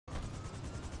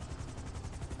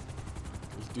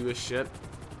do this shit.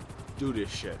 Do this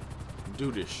shit.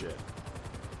 Do this shit.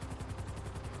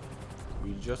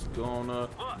 We just gonna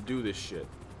do this shit.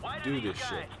 Do this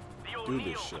shit. Do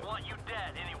this shit. Want you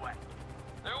dead anyway.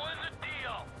 There was a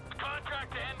deal. A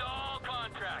contract to end all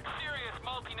contracts. Serious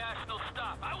multinational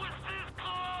stuff. I was this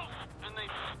close, and they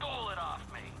stole it off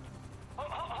me.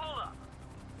 Hold up.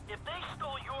 If they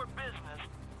stole your business,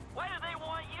 why do they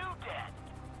want you dead?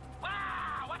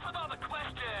 Wow, what's with all the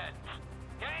questions?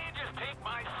 Can't you just take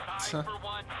my side for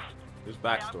once? There's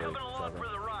backstory, I'm coming along Trevor. for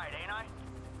the ride, ain't I?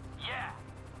 Yeah,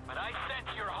 but I sense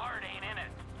your heart ain't in it.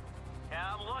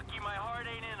 Yeah, I'm lucky my heart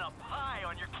ain't in a pie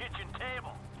on your kitchen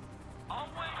table.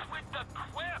 Always with the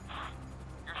quips.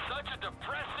 You're such a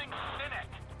depressing cynic.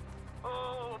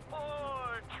 Oh,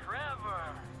 poor Trevor.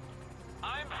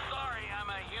 I'm sorry I'm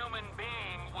a human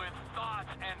being with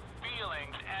thoughts and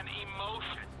feelings and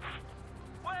emotions.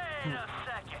 Wait a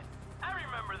second. I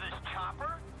remember this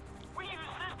chopper. We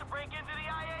used this to break into the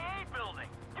IAA building.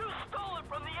 You stole it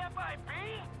from the FIB?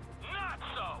 Not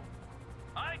so.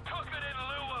 I took it in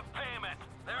lieu of payment.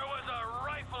 There was a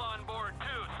rifle on board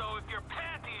too, so if your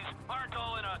panties aren't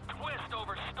all in a twist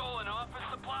over stolen office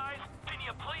supplies, can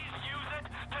you please use it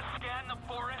to scan the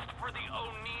forest for the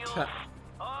O'Neills?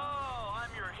 Oh, I'm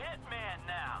your hitman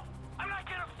now. I'm not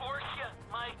gonna force you,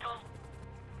 Michael.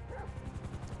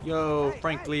 Yo,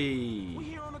 Frankly. We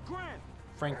here on the ground.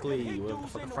 Frankly, what the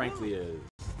fuck Frankly is.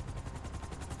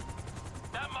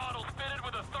 That model's fitted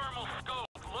with a thermal scope.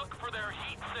 Look for their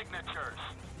heat signatures.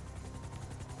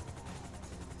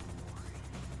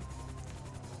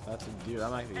 That's a deer. That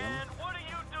might be him. And what are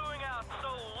you doing out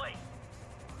so late?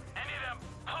 Any of them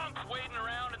punks wading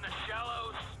around in the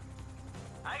shallows?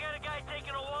 I got a guy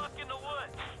taking a walk in the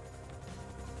woods.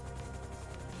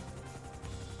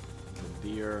 It's a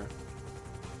deer.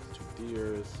 2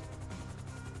 deers.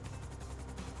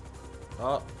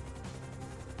 Oh,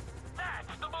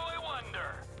 That's the boy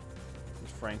wonder.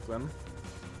 there's Franklin.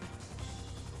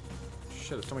 Shit,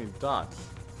 there's so many dots.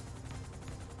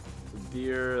 It's a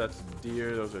deer, that's a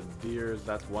deer, those are deers,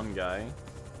 that's one guy.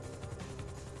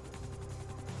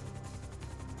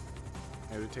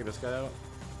 Maybe take this guy out.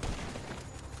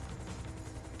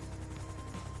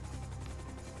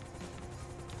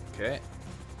 Okay.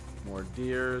 More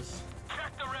deers.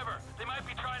 Check the river. They might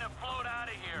be trying to float out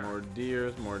of here. More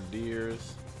deers, more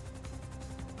deers.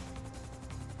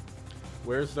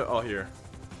 Where's the... Oh, here.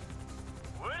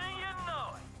 Wouldn't you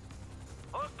know it?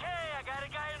 Okay, I got a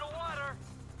guy in the water.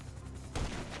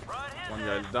 Brought his One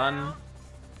ass guy's done. down.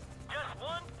 Just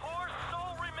one poor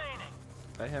soul remaining.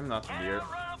 That him, not the Can't deer.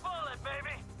 outrun a bullet,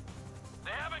 baby.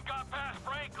 They haven't got past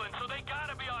Franklin, so they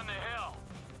gotta be on the hill.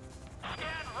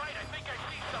 Scan right, I think I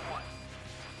see someone.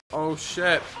 Oh,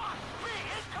 shit. Fuck, me,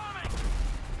 incoming!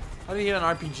 How did he get an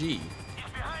RPG? He's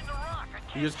behind the rock. I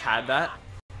can't You just see had his that? shot.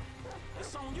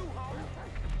 It's on you,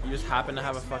 homie. You just happen to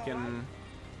have a fucking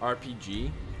RPG?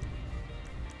 You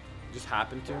just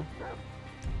happen to?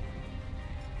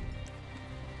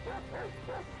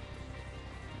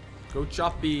 Go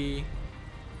Choppy!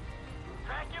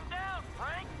 Track him down,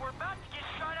 Frank. We're about to get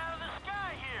shot out of the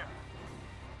sky here.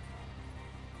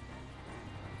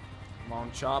 Come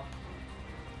on, Chop.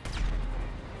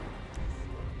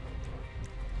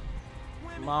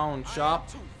 Come on, Chop.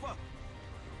 Oh,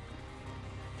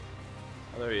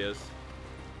 there he is.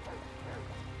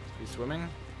 He's swimming?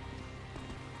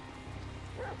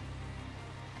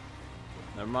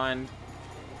 Never mind.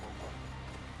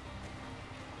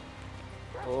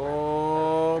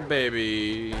 Oh,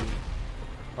 baby.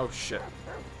 Oh, shit.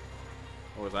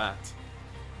 What was that?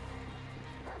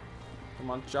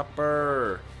 Come on,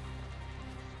 Chopper.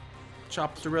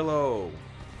 Chop Cirillo.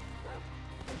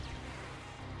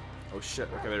 Oh, shit.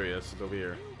 Okay, there he is. He's over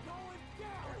here.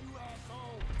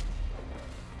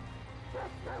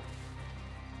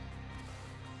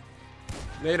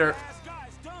 Later.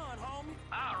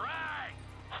 Alright.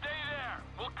 Stay there.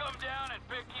 We'll come down and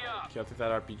pick you up. Okay, I'll take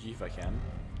that RPG if I can.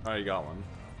 I already got one.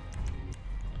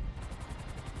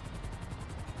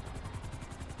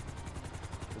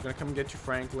 We're gonna come get you,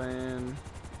 Franklin.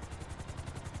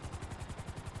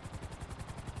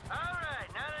 Alright,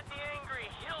 now that the angry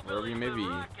Wherever you hillbillies may with be.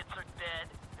 rockets are dead,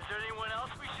 is there anyone else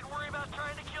we should worry about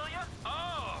trying to kill you?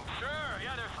 Oh, sure.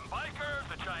 Yeah, there's some bikers,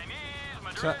 the Chinese,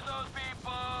 Madrizos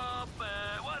people,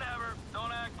 but whatever.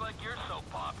 Don't act like you're so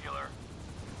popular.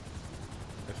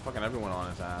 There's fucking everyone on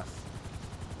his ass.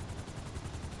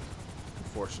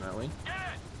 Unfortunately. Get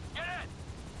it! Get it!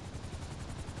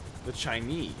 The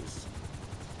Chinese.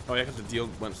 Oh yeah, because the deal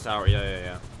went sour. Yeah, yeah,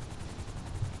 yeah.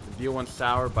 The deal went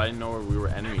sour, but I didn't know we were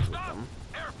enemies with them.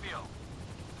 Airfield.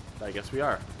 I guess we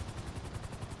are.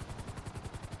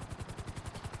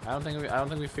 I don't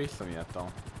think we faced them yet though.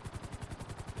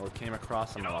 Or came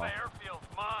across them You at know all. the airfield's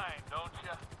mine, don't you?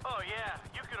 Oh yeah,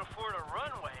 you can afford a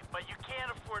runway, but you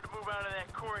can't afford to move out of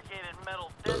that corrugated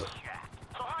metal death shack.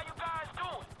 So how you guys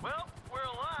doing? Well, we're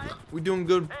alive. We doing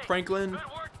good, Hey, Franklin? good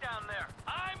work down there.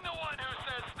 I'm the one who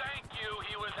says thank you.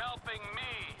 He was helping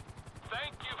me.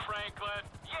 Thank you, Franklin.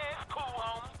 Yes, cool,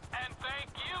 home. And thank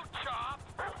you, Chop.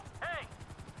 Hey,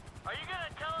 are you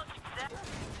gonna tell us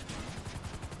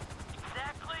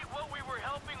exactly what we were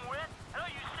helping with? I know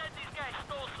you said these guys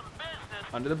stole some business.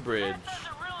 Under the bridge. That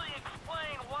doesn't really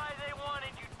explain why they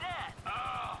wanted you dead.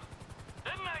 Oh,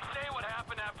 didn't I say what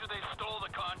happened after they stole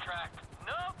the contract?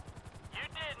 Nope, you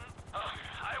didn't.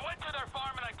 I went to their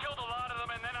farm and I killed a lot of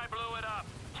them and then I blew it up.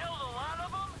 Killed a lot of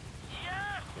them?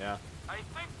 Yes! Yeah. I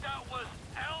think that was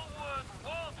Elwood,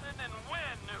 Walton, and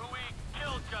Wynn who we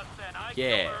killed just then. I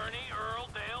Yeah. killed Ernie, Earl,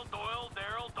 Dale, Doyle,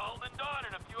 Daryl, Dalton, and Don,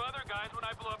 and a few other guys when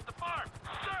I blew up the farm.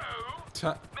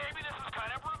 So, maybe this is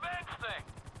kind of a revenge thing.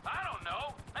 I don't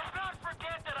know. Let's not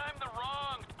forget that I'm the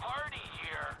wrong party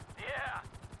here. Yeah,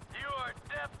 you are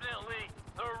definitely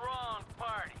the wrong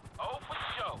party. Oh, for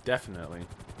sure. Definitely.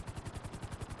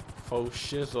 Faux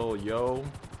shizzle, yo.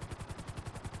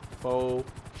 Faux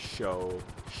show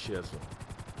shizzle.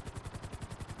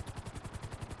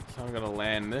 So I'm gonna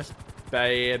land this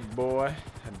bad boy,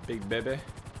 that big baby.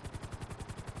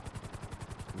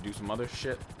 And do some other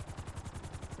shit.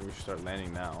 Maybe we should start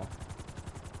landing now.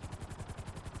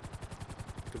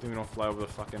 Good thing we don't fly over the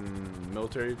fucking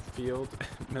military field,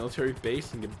 military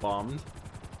base and get bombed.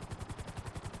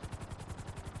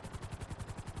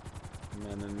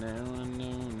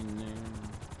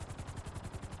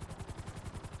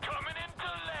 Coming into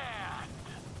land.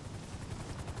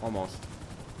 Almost.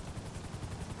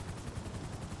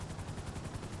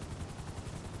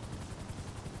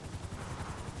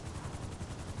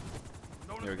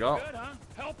 Here we go. Good, huh?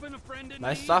 Helping a friend in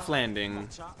Nice need. soft landing.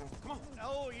 Chop. Come on.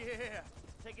 Oh, yeah.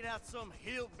 Taking out some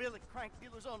hillbilly crank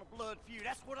dealers on a blood feud.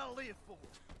 That's what I live for.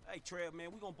 Hey, Trev,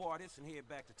 man, we gonna borrow this and head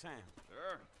back to town.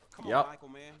 Sure. Come Yup. on, Michael,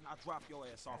 man. I'll drop your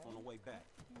ass off on the way back.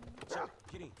 Chop,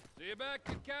 get in. See you back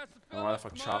at Castle I don't know why the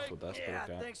fuck Chop's with us, Yeah,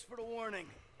 but okay. thanks for the warning.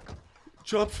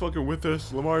 Chop's fucking with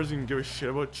us. Lamar doesn't give a shit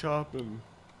about Chop, and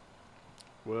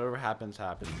whatever happens,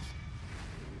 happens.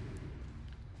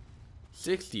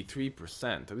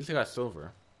 63%. At least I got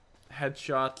silver.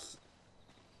 Headshots.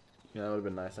 Yeah, that would have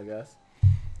been nice, I guess.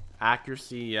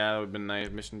 Accuracy, yeah, that would have been nice.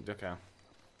 Mission, okay.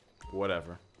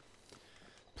 Whatever.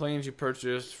 Planes you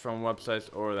purchase from websites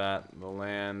or that the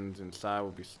land inside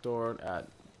will be stored at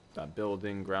that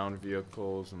building, ground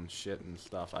vehicles and shit and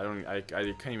stuff. I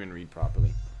can't even read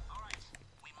properly. Alright,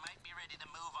 we might be ready to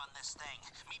move on this thing.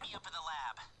 Meet me up in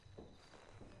the lab.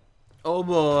 Oh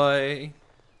boy.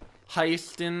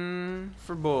 Heisting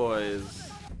for boys.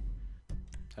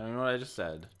 I don't know what I just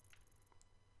said.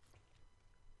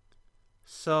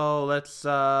 So let's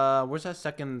where's that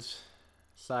second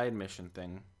side mission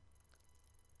thing?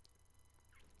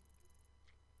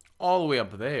 All the way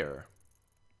up there.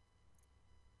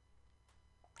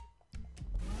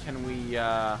 Can we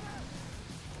can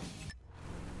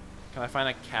I find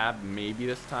a cab maybe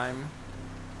this time?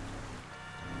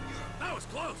 That was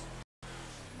close.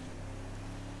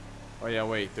 Oh yeah,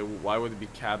 wait, why would there be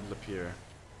cabs up here?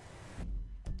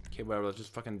 Okay, whatever, let's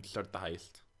just fucking start the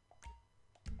heist.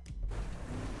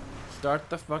 Start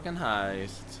the fucking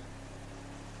heist.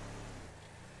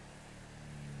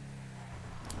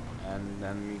 And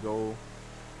then we go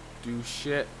do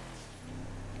shit.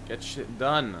 Get shit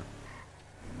done.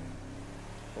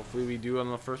 Hopefully we do it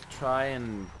on the first try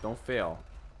and don't fail.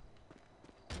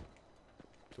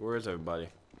 So where is everybody?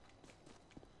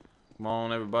 Come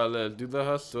on, everybody, let's do the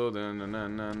hustle. I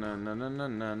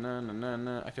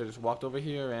could have just walked over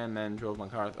here and then drove my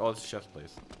car. Oh, it's Chef's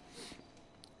place.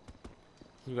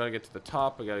 We gotta get to the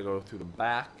top. We gotta go through the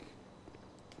back.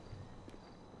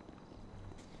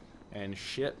 And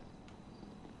shit.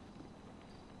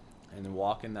 And then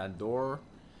walk in that door.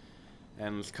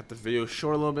 And let's cut this video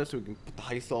short a little bit so we can put the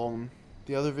heist on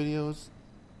the other videos.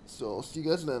 So, see you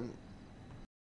guys then.